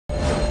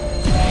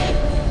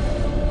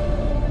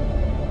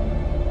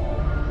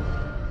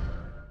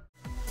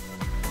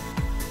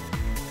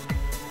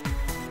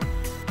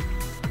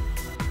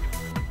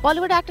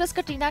Bollywood actress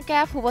Katrina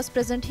Kaif, who was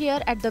present here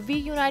at the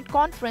WeUnite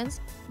conference,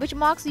 which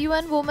marks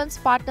UN Women's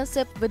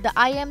partnership with the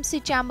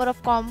IMC Chamber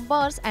of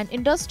Commerce and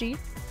Industry,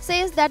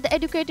 says that the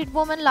educated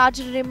women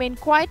largely remain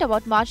quiet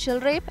about marital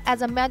rape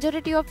as a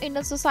majority of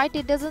Indian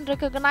society doesn't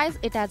recognize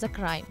it as a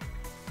crime.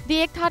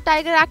 The Ek Tha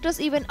Tiger actress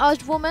even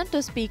urged women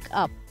to speak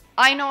up.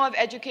 I know of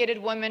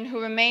educated women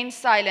who remain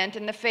silent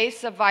in the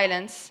face of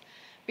violence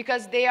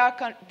because they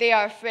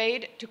are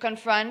afraid to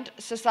confront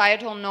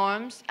societal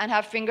norms and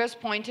have fingers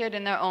pointed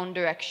in their own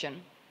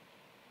direction.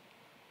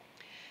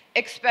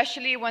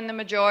 Especially when the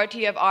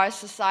majority of our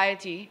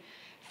society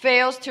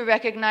fails to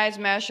recognize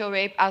marital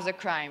rape as a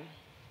crime.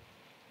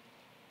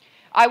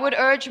 I would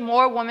urge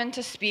more women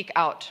to speak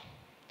out.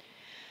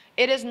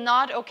 It is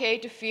not okay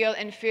to feel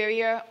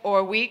inferior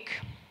or weak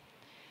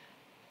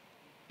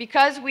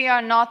because we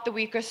are not the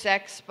weaker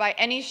sex by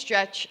any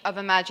stretch of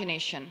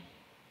imagination.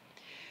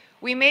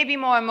 We may be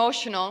more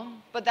emotional,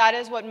 but that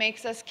is what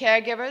makes us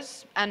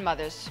caregivers and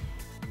mothers.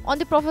 On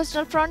the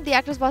professional front, the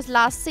actress was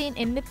last seen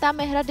in Nitya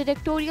Mehra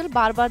directorial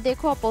Bar Bar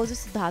Dekho opposite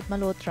Siddharth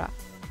Malhotra.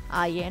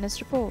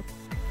 IANS report.